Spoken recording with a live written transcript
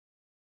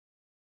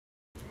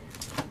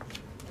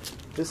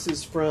This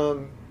is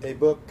from a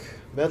book,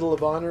 Medal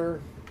of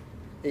Honor,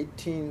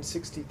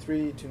 1863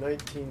 to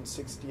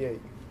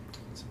 1968.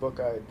 It's a book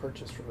I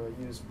purchased from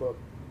a used book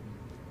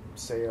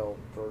sale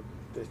for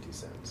 50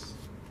 cents.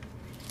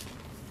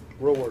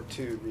 World War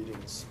II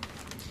readings.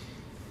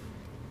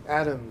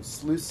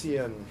 Adams,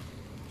 Lucian,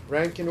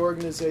 rank and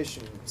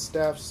organization,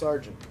 Staff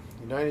Sergeant,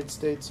 United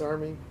States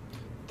Army,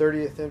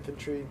 30th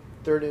Infantry,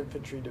 3rd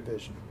Infantry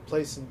Division.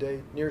 Place and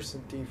date, near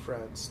Saint-Dié,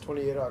 France,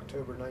 28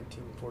 October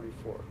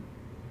 1944.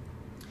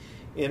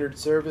 Entered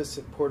service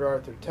at Port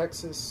Arthur,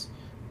 Texas.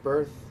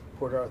 Birth,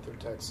 Port Arthur,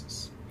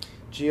 Texas.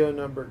 GO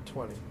number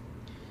 20.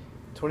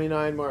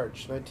 29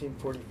 March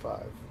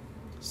 1945.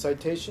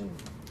 Citation: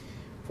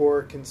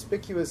 for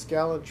conspicuous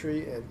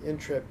gallantry and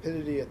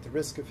intrepidity at the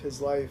risk of his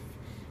life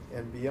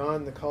and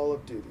beyond the call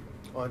of duty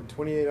on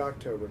 28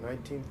 October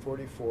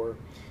 1944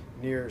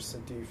 near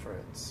Saint-Dié,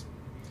 France.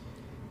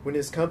 When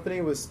his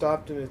company was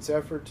stopped in its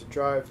effort to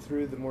drive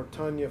through the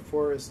Mortagne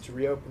forest to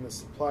reopen the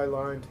supply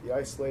line to the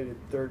isolated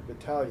 3rd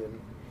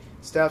Battalion,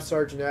 Staff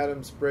Sergeant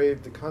Adams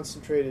braved the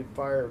concentrated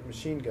fire of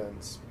machine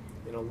guns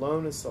in a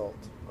lone assault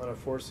on a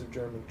force of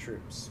German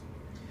troops.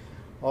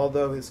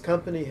 Although his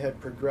company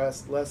had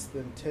progressed less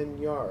than 10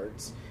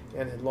 yards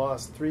and had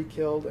lost 3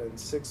 killed and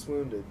 6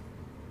 wounded,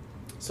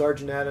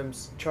 Sergeant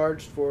Adams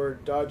charged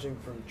forward, dodging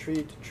from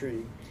tree to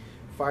tree,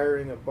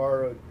 firing a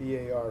borrowed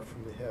BAR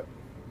from the hip.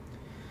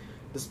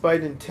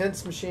 Despite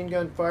intense machine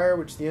gun fire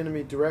which the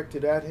enemy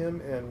directed at him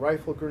and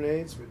rifle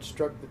grenades which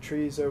struck the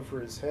trees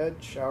over his head,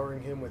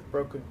 showering him with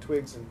broken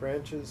twigs and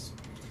branches,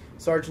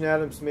 Sergeant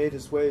Adams made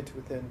his way to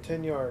within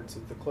 10 yards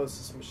of the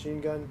closest machine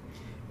gun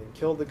and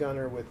killed the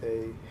gunner with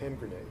a hand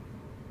grenade.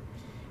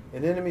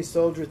 An enemy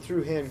soldier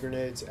threw hand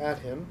grenades at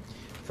him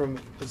from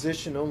a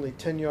position only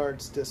 10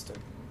 yards distant.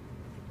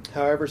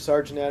 However,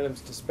 Sergeant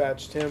Adams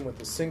dispatched him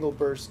with a single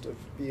burst of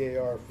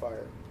BAR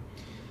fire.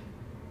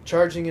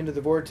 Charging into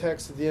the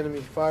vortex of the enemy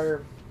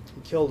fire,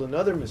 he killed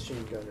another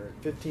machine gunner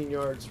at 15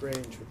 yards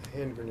range with a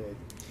hand grenade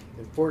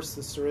and forced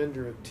the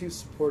surrender of 2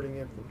 supporting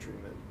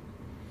infantrymen.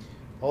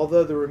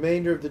 Although the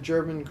remainder of the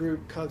German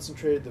group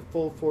concentrated the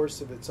full force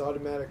of its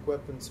automatic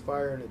weapons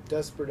fire in a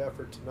desperate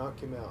effort to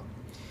knock him out,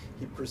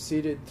 he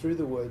proceeded through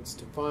the woods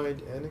to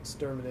find and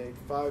exterminate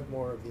 5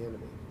 more of the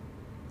enemy.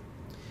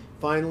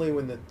 Finally,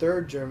 when the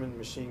 3rd German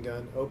machine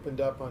gun opened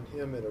up on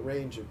him at a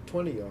range of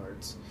 20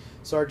 yards,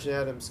 Sergeant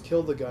Adams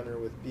killed the gunner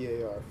with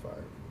BAR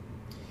fire.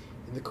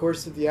 In the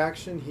course of the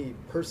action, he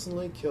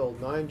personally killed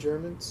 9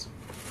 Germans,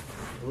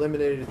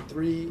 eliminated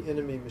 3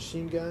 enemy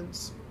machine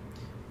guns,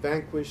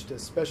 vanquished a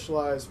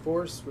specialized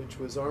force which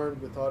was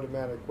armed with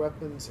automatic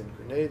weapons and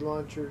grenade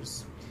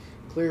launchers,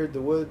 cleared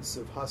the woods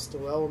of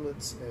hostile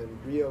elements, and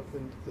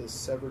reopened the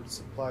severed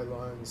supply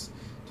lines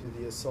to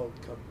the assault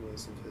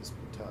companies of his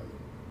battalion.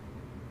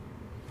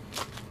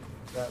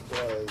 That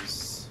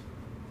was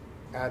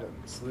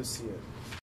Adams, Lucian.